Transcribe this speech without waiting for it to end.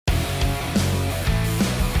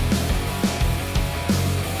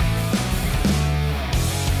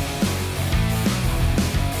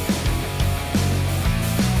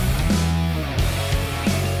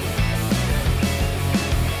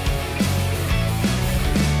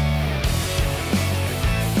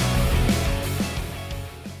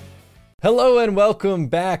Hello and welcome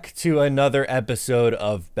back to another episode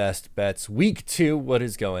of Best Bets Week 2. What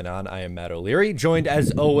is going on? I am Matt O'Leary, joined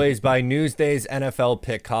as always by Newsday's NFL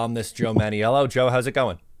pick columnist Joe Manniello. Joe, how's it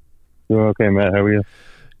going? Doing okay, Matt. How are you?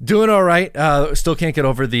 Doing all right. Still can't get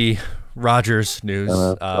over the Rodgers news.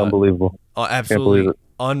 Unbelievable. Absolutely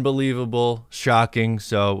unbelievable, shocking.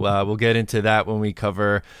 So we'll get into that when we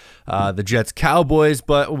cover the Jets-Cowboys.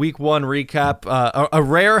 But Week 1 recap, a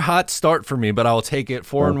rare hot start for me, but I'll take it.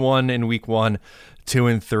 4-1 in Week 1,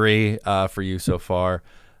 2-3 for you so far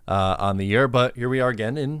on the year. But here we are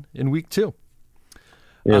again in Week 2.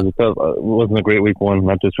 Yeah, it wasn't a great Week 1,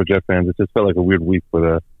 not just for Jet fans. It just felt like a weird week,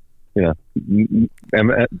 but the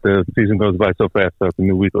season goes by so fast. So it's a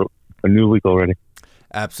new week already.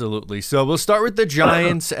 Absolutely. So we'll start with the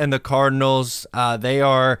Giants and the Cardinals.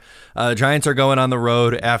 Giants are going on the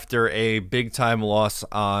road after a big-time loss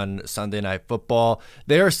on Sunday Night Football.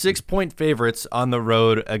 They are 6-point favorites on the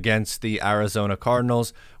road against the Arizona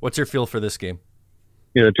Cardinals. What's your feel for this game?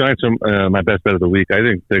 Yeah, the Giants are my best bet of the week. I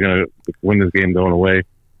think they're going to win this game going away.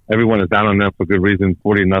 Everyone is down on them for good reason,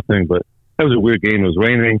 40-0, but that was a weird game. It was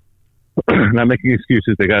raining. Not making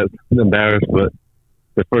excuses. They got embarrassed, but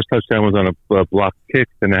the first touchdown was on a blocked kick,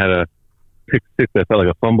 and they had a pick six that felt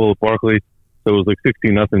like a fumble with Barkley. So it was like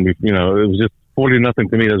 16-0. You know, it was just 40-0 to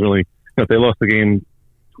me. Doesn't really. If they lost the game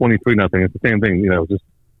 23-0, it's the same thing. You know, it's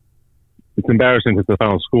embarrassing because the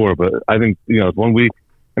final score. But I think it's 1 week,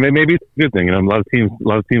 and maybe it's a good thing. You know, a lot of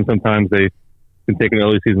teams sometimes they can take an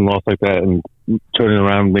early season loss like that and turn it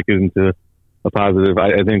around, and make it into a positive.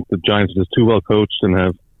 I think the Giants are just too well coached and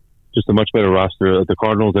have just a much better roster. The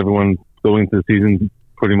Cardinals, everyone going into the season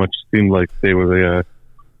pretty much seemed like they were the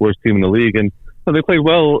worst team in the league, and they played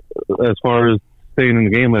well as far as staying in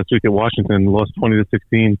the game last week at Washington. Lost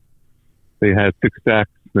 20-16. They had 6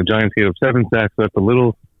 sacks. The Giants gave up 7 sacks. So that's a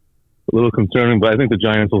little concerning, but I think the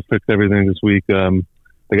Giants will fix everything this week.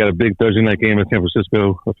 They got a big Thursday night game in San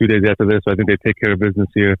Francisco a few days after this, so I think they take care of business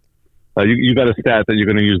here. You got a stat that you're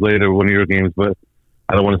going to use later, one of your games, but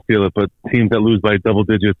I don't want to steal it. But teams that lose by double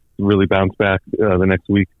digits really bounce back the next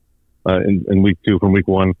week. In Week 2 from Week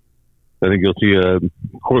 1. I think you'll see a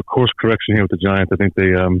course correction here with the Giants. I think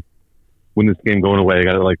they win this game going away. I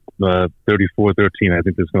got it like 34-13. I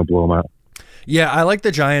think that's going to blow them out. Yeah, I like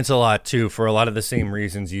the Giants a lot, too, for a lot of the same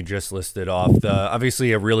reasons you just listed off.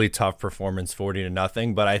 Obviously, a really tough performance,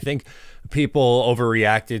 40-0, but I think people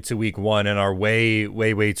overreacted to Week 1 and are way,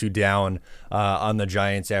 way, way too down on the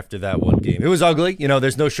Giants after that one game. It was ugly.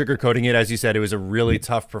 There's no sugarcoating it. As you said, it was a really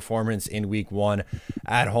tough performance in Week 1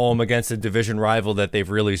 at home against a division rival that they've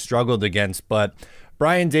really struggled against, but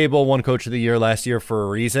Brian Daboll won Coach of the Year last year for a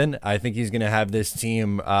reason. I think he's going to have this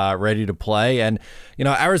team ready to play. And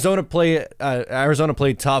Arizona played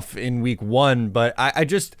tough in Week 1, but I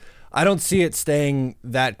don't see it staying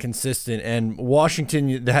that consistent. And Washington,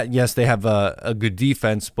 yes, they have a good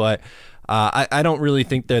defense, but I don't really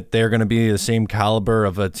think that they're going to be the same caliber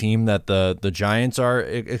of a team that the Giants are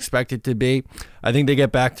expected to be. I think they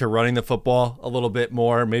get back to running the football a little bit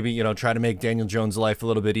more, maybe, try to make Daniel Jones' life a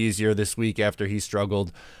little bit easier this week after he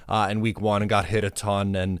struggled in Week 1 and got hit a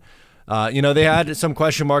ton. And, they had some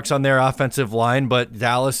question marks on their offensive line, but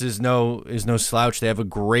Dallas is no slouch. They have a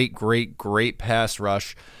great, great, great pass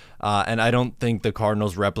rush. And I don't think the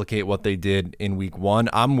Cardinals replicate what they did in Week 1.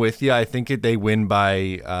 I'm with you. I think they win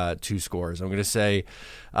by 2 scores. I'm going to say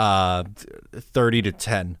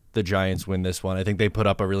 30-10. The Giants win this one. I think they put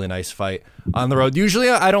up a really nice fight on the road. Usually,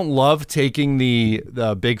 I don't love taking the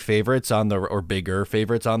big favorites or bigger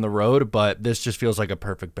favorites on the road, but this just feels like a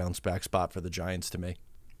perfect bounce back spot for the Giants to me.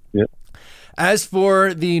 Yep. As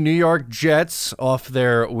for the New York Jets, off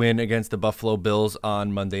their win against the Buffalo Bills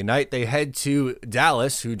on Monday night, they head to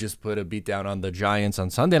Dallas, who just put a beat down on the Giants on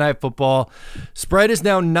Sunday Night Football. Spread is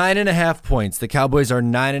now 9.5 points. The Cowboys are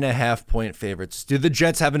 9.5-point favorites. Do the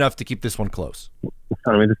Jets have enough to keep this one close?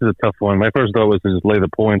 I mean, this is a tough one. My first thought was to just lay the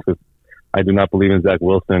points. I do not believe in Zach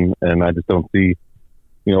Wilson, and I just don't see,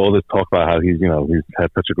 all this talk about how he's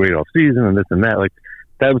had such a great offseason and this and that. Like,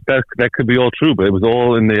 that could be all true, but it was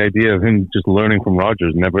all in the idea of him just learning from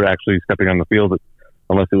Rodgers, never actually stepping on the field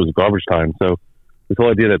unless it was garbage time. So this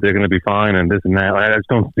whole idea that they're going to be fine and this and that, I just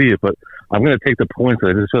don't see it. But I'm going to take the points.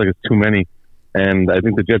 I just feel like it's too many. And I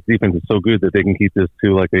think the Jets defense is so good that they can keep this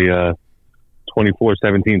to like a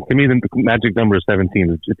 24-17. To me, the magic number is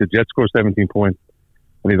 17. If the Jets score 17 points,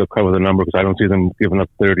 I think they'll cover the number because I don't see them giving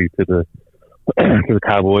up 30 to the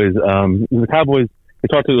Cowboys. The Cowboys,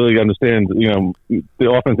 it's hard to really understand. The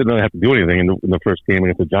offense didn't really have to do anything in the first game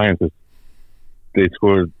against the Giants. They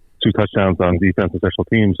scored 2 touchdowns on defense and special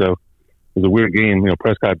teams, so it was a weird game.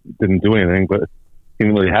 Prescott didn't do anything, but he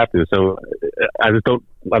didn't really have to. So I just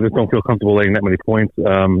don't feel comfortable laying that many points. I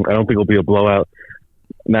don't think it'll be a blowout.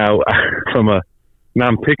 Now, from a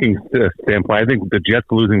non-picking standpoint, I think the Jets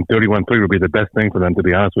losing 31-3 would be the best thing for them, to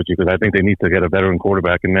be honest with you, because I think they need to get a veteran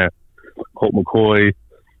quarterback in there. Colt McCoy,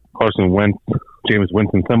 Carson Wentz, Jameis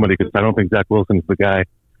Winston, somebody, because I don't think Zach Wilson's the guy.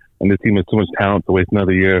 And the team has too much talent to waste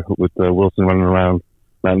another year with Wilson running around,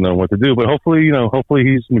 not knowing what to do. But hopefully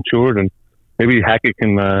he's matured, and maybe Hackett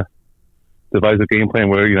can devise a game plan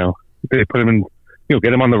where, they put him in,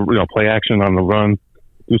 get him on the, play action on the run,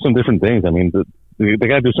 do some different things. I mean, they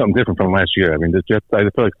got to do something different from last year. I mean, the Jets, I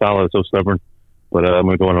feel like Salah is so stubborn, but I'm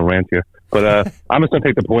going to go on a rant here. But I'm just going to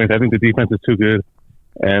take the points. I think the defense is too good,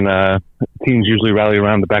 and teams usually rally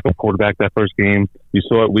around the backup quarterback that first game. You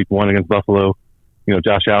saw it week 1 against Buffalo.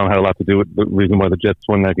 Josh Allen had a lot to do with the reason why the Jets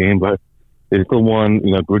won that game, but they still won,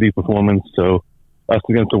 gritty performance. So us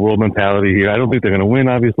against the world mentality here. I don't think they're going to win,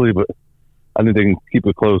 obviously, but I think they can keep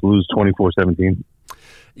it close, lose 24-17.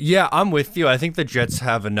 Yeah, I'm with you. I think the Jets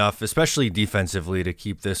have enough, especially defensively, to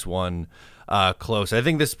keep this one close. I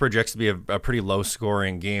think this projects to be a pretty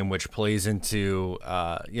low-scoring game, which plays into,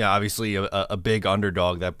 obviously a big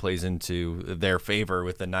underdog that plays into their favor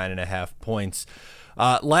with the 9.5 points.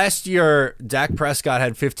 Last year, Dak Prescott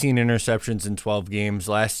had 15 interceptions in 12 games.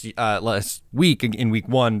 Last week, in week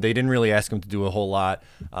 1, they didn't really ask him to do a whole lot.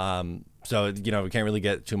 So, we can't really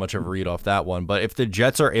get too much of a read off that one. But if the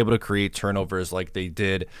Jets are able to create turnovers like they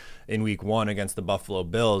did in week 1 against the Buffalo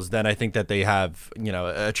Bills, then I think that they have,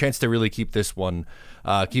 a chance to really keep this one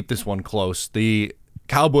close. The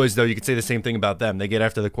Cowboys, though, you could say the same thing about them. They get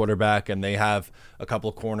after the quarterback, and they have a couple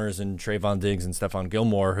of corners in Trayvon Diggs and Stephon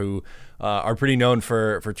Gilmore who are pretty known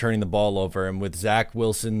for turning the ball over. And with Zach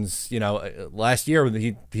Wilson's, last year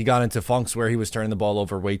he got into funks where he was turning the ball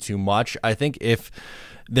over way too much. I think if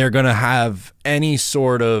they're going to have any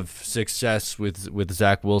sort of success with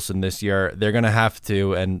Zach Wilson this year, they're going to have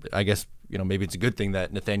to, and I guess, maybe it's a good thing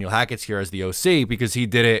that Nathaniel Hackett's here as the OC, because he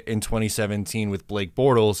did it in 2017 with Blake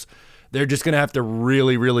Bortles. They're just going to have to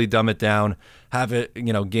really, really dumb it down, have it,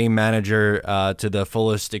 game manager to the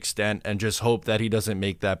fullest extent, and just hope that he doesn't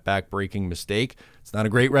make that back-breaking mistake. It's not a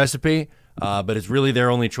great recipe, but it's really their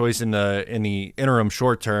only choice in the interim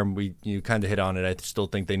short term. You kind of hit on it. I still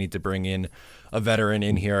think they need to bring in a veteran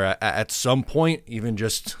in here at some point, even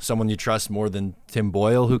just someone you trust more than Tim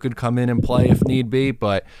Boyle, who could come in and play if need be.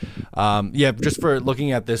 But, just for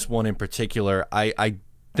looking at this one in particular, I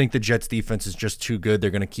think the Jets defense is just too good. They're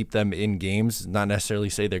going to keep them in games, not necessarily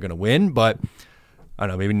say they're going to win, but I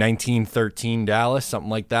don't know, maybe 19-13 Dallas, something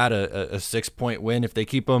like that, a 6-point win. If they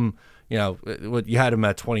keep them, you had them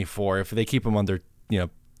at 24. If they keep them under,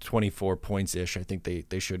 24 points-ish, I think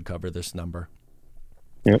they should cover this number.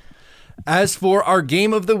 Yep. As for our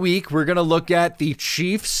game of the week, we're going to look at the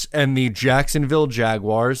Chiefs and the Jacksonville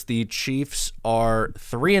Jaguars. The Chiefs are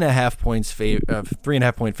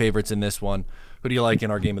 3.5 point favorites in this one. Who do you like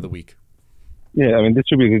in our game of the week? Yeah, I mean, this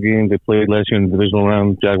should be a good game. They played last year in the divisional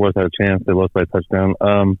round. Jaguars had a chance. They lost by a touchdown,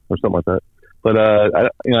 or something like that. But I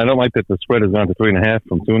don't like that the spread has gone to 3.5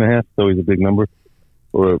 from 2.5. It's always a big number,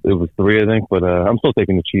 or it was 3, I think. But I'm still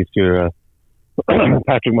taking the Chiefs here.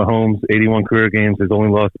 Patrick Mahomes, 81 career games. He's only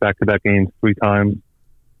lost back-to-back games 3 times,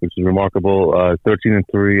 which is remarkable.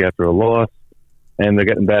 13-3 after a loss, and they're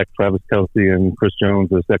getting back Travis Kelce and Chris Jones,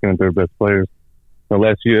 the second and third best players.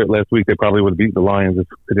 Last week, they probably would have beaten the Lions if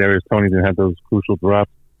Kadarius Toney didn't have those crucial drops.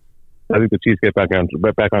 I think the Chiefs get back on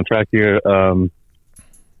track here.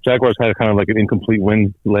 Jaguars had kind of like an incomplete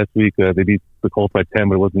win last week. They beat the Colts by 10,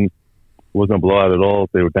 but it wasn't a blowout at all.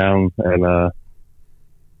 They were down, and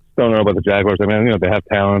don't know about the Jaguars. I mean, they have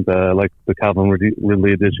talent, like the Calvin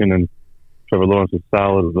Ridley addition, and Trevor Lawrence is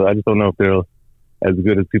solid. But I just don't know if they're as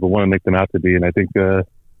good as people want to make them out to be. And I think I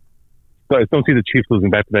don't see the Chiefs losing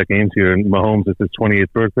back-to-back games here. And Mahomes, it's his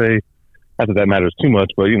 28th birthday. Not that matters too much,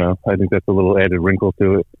 but, I think that's a little added wrinkle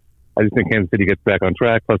to it. I just think Kansas City gets back on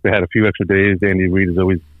track. Plus, they had a few extra days. Andy Reid is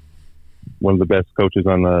always one of the best coaches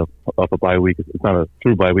off a bye week. It's not a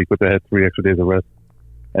true bye week, but they had 3 extra days of rest.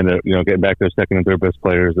 And they're, getting back their second and third best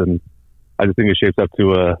players. And I just think it shapes up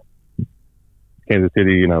to Kansas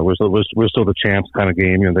City. We're still the champs kind of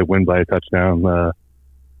game. They win by a touchdown,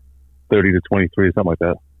 30-23, something like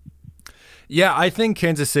that. Yeah, I think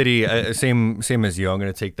Kansas City, same as you. I'm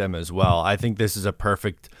going to take them as well. I think this is a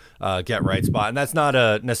perfect get right spot, and that's not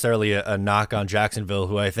necessarily a knock on Jacksonville,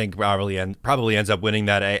 who I think probably ends up winning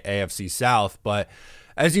that AFC South. But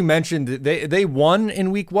as you mentioned, they won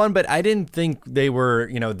in week 1, but I didn't think they were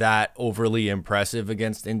that overly impressive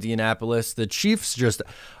against Indianapolis. The Chiefs just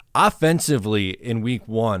offensively in week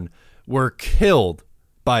 1 were killed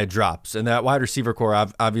by drops, and that wide receiver core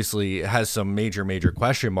obviously has some major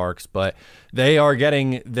question marks, but they are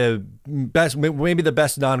getting the best, maybe the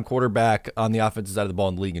best non-quarterback on the offensive side of the ball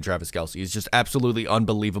in the league in Travis Kelce. He's just absolutely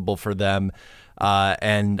unbelievable for them.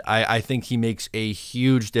 And I think he makes a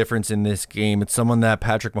huge difference in this game. It's someone that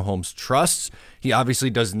Patrick Mahomes trusts. He obviously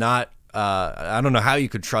does not. I don't know how you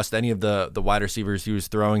could trust any of the wide receivers he was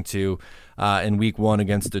throwing to in week 1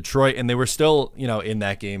 against Detroit, and they were still, in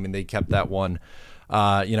that game, and they kept that one,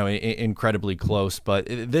 incredibly close. But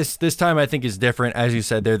this time I think is different. As you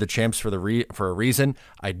said, they're the champs for a reason.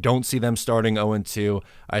 I don't see them starting 0-2.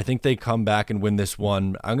 I think they come back and win this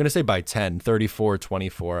one. I'm going to say by 10,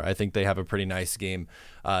 34-24. I think they have a pretty nice game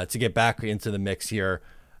to get back into the mix here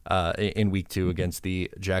in week 2 against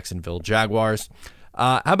the Jacksonville Jaguars.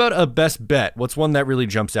 How about a best bet? What's one that really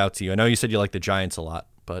jumps out to you? I know you said you like the Giants a lot,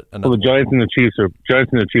 but the Giants and the Chiefs are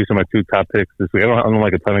my 2 top picks this week. I don't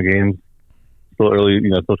like a ton of games. Still early,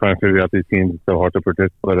 still trying to figure out these teams. It's so hard to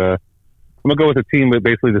predict. But I'm gonna go with a team that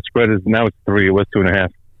basically the spread is now it's 3. It was 2.5.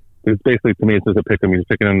 It's basically, to me, it's just a pick. You're just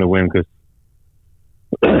picking them to win because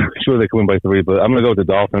sure they can win by 3. But I'm gonna go with the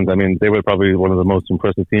Dolphins. I mean, they were probably one of the most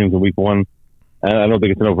impressive teams in week 1. And I don't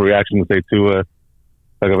think it's an overreaction to say Tua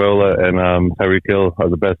Tagovailoa and Tyreek Hill are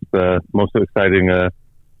the best, most exciting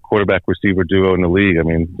quarterback receiver duo in the league. I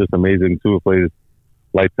mean, just amazing. Tua plays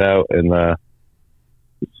lights out, and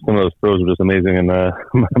some of those throws were just amazing. And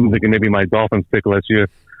I'm thinking maybe my Dolphins pick last year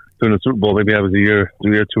during the Super Bowl, maybe I was a year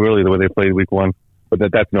too early the way they played week 1.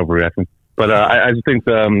 But that's an overreaction. But I just think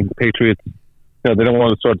the Patriots, they don't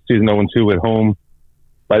want to start the season 0-2 at home.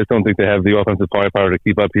 I just don't think they have the offensive firepower to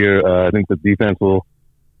keep up here. I think the defense will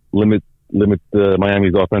limit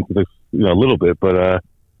Miami's offensive, a little bit, but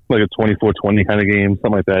like a 24-20 kind of game,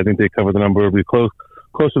 something like that. I think they cover the number. It'll be closer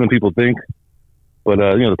than people think. But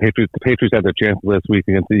the Patriots had their chance last week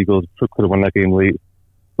against the Eagles. Could have won that game late.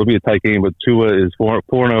 It'll be a tight game, but Tua is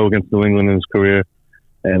 4-0 against New England in his career,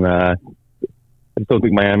 and I just don't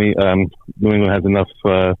think New England has enough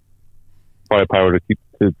firepower to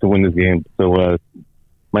win this game. So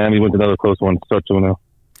Miami wins another close one. Start 2-0.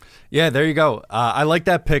 Yeah, there you go. I like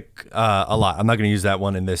that pick a lot. I'm not going to use that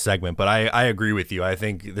one in this segment, but I agree with you. I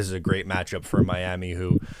think this is a great matchup for Miami,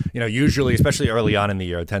 who, usually, especially early on in the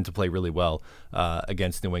year, tend to play really well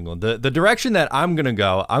against New England. The direction that I'm going to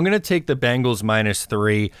go, I'm going to take the Bengals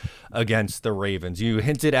 -3 against the Ravens. You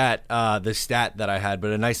hinted at the stat that I had,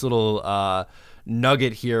 but a nice little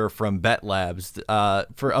nugget here from Bet Labs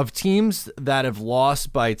of teams that have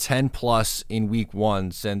lost by 10+ in week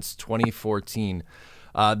 1 since 2014.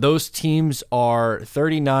 Those teams are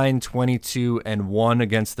 39-22-1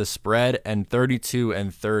 against the spread and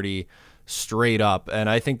 32-30 straight up. And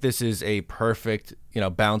I think this is a perfect,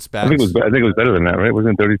 bounce back. I think it was better than that, right?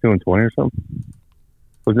 Wasn't it 32-20 or something?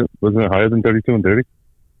 Wasn't it higher than 32-30?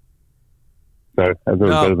 Sorry, I thought it was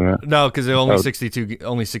better than that. No, because only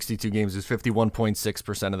 62 games is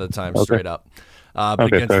 51.6% of the time straight up.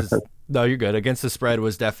 But no, you're good. Against the spread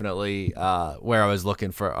was definitely where I was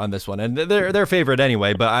looking for on this one, and they're favorite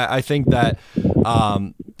anyway. But I think that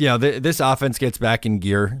this offense gets back in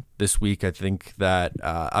gear this week. I think that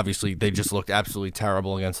obviously they just looked absolutely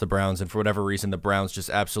terrible against the Browns, and for whatever reason, the Browns just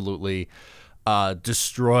absolutely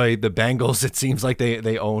destroy the Bengals. It seems like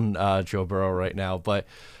they own Joe Burrow right now, but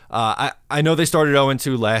I know they started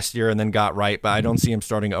 0-2 last year and then got right, but I don't see him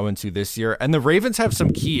starting 0-2 this year. And the Ravens have some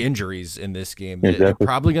key injuries in this game. Exactly. They're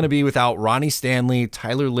probably going to be without Ronnie Stanley,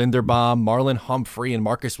 Tyler Linderbaum, Marlon Humphrey, and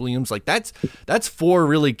Marcus Williams. Like that's 4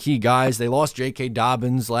 really key guys. They lost J.K.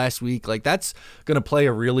 Dobbins last week. Like that's going to play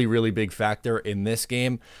a really, really big factor in this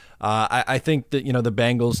game. I think that the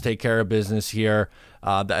Bengals take care of business here.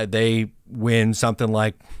 They win something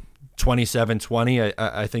like 27-20.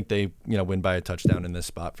 I think they win by a touchdown in this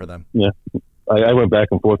spot for them. Yeah, I went back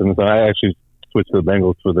and forth on this. I actually switched to the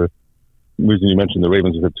Bengals for the reason you mentioned. The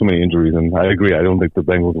Ravens have too many injuries, and I agree. I don't think the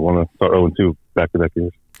Bengals want to start 0-2 back-to-back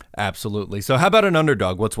years. Absolutely. So how about an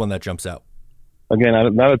underdog? What's one that jumps out? Again,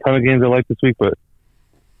 not a ton of games I like this week, but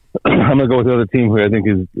I'm going to go with the other team who I think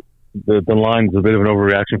is the line is a bit of an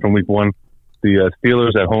overreaction from week 1. The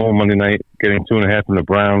Steelers at home Monday night getting 2.5 from the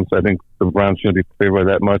Browns. I think the Browns shouldn't be favored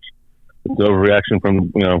by that much. It's an overreaction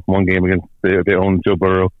from one game against their own Joe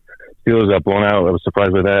Burrow. Steelers got blown out. I was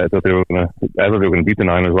surprised by that. I thought they were going to beat the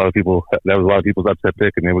Niners. That was a lot of people's upset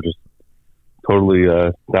pick, and they were just totally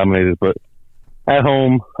dominated. But at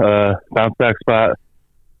home, bounce back spot.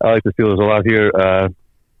 I like the Steelers a lot here.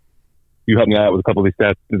 You helped me out with a couple of these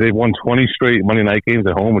stats. They've won 20 straight Monday night games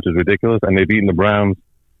at home, which is ridiculous, and they've beaten the Browns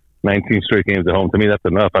 19 straight games at home. To me, that's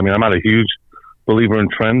enough. I mean, I'm not a huge believer in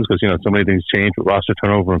trends because so many things change with roster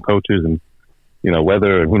turnover and coaches and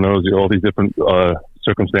weather and who knows, all these different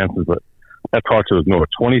circumstances, but that's hard to ignore.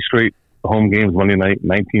 20 straight home games Monday night,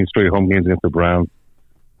 19 straight home games against the Browns.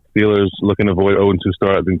 Steelers looking to avoid 0-2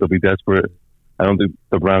 start. I think they'll be desperate. I don't think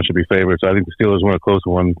the Browns should be favored, so I think the Steelers win a close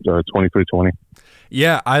one, 23-20.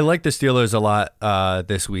 Yeah, I like the Steelers a lot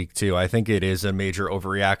this week, too. I think it is a major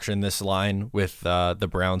overreaction, this line, with the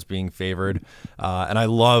Browns being favored. And I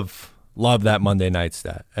love that Monday night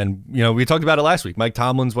stat. And, we talked about it last week. Mike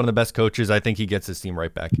Tomlin's one of the best coaches. I think he gets his team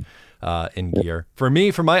right back in gear. For me,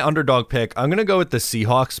 for my underdog pick, I'm going to go with the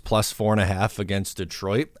Seahawks plus 4.5 against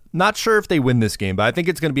Detroit. Not sure if they win this game, but I think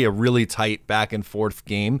it's going to be a really tight back and forth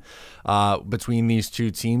game between these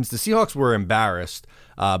two teams. The Seahawks were embarrassed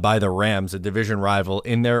by the Rams, a division rival,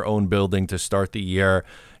 in their own building to start the year.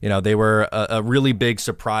 They were a really big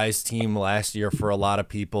surprise team last year for a lot of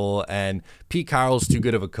people, and Pete Carroll's too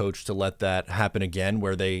good of a coach to let that happen again,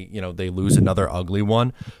 where they lose another ugly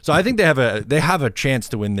one. So I think they have a chance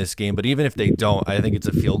to win this game, but even if they don't, I think it's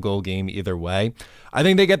a field goal game either way. I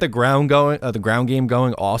think they get the ground game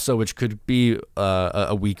going also, which could be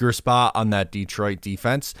a weaker spot on that Detroit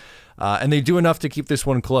defense. And they do enough to keep this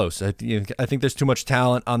one close. I think there's too much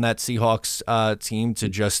talent on that Seahawks team to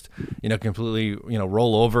just completely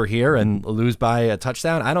roll over here and lose by a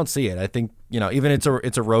touchdown. I don't see it. I think even it's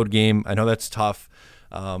a road game. I know that's tough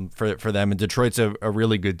for them. And Detroit's a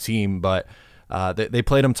really good team, but they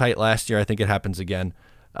played them tight last year. I think it happens again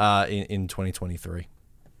in 2023.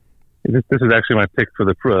 This is actually my pick for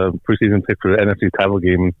the preseason pick for the NFC title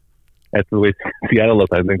game. After the way Seattle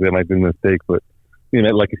looked, I think that might be a mistake, but.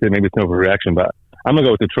 Like you said, maybe it's an overreaction, but I'm going to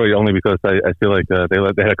go with Detroit only because I feel like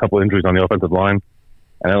they had a couple injuries on the offensive line,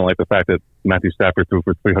 and I don't like the fact that Matthew Stafford threw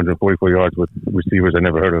for 344 yards with receivers I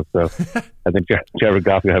never heard of. So I think Jared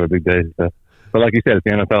Goff will have a big day. So. But like you said, it's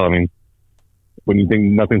the NFL. I mean, when you think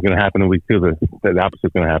nothing's going to happen in week 2, the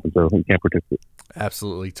opposite's going to happen, so you can't predict it.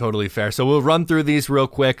 Absolutely. Totally fair. So we'll run through these real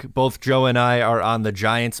quick. Both Joe and I are on the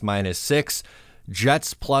Giants -6.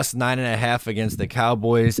 Jets plus 9.5 against the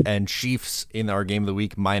Cowboys, and Chiefs in our game of the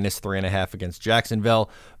week -3.5 against Jacksonville.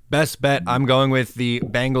 Best bet, I'm going with the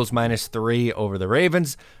Bengals -3 over the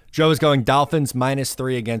Ravens. Joe is going Dolphins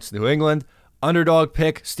 -3 against New England. Underdog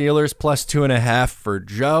pick, Steelers plus 2.5 for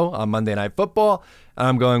Joe on Monday Night Football.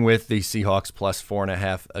 I'm going with the Seahawks plus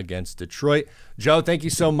 4.5 against Detroit. Joe, thank you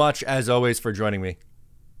so much, as always, for joining me.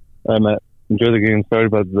 Matt, enjoy the game. Sorry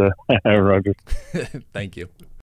about the Aaron Rodgers. Thank you.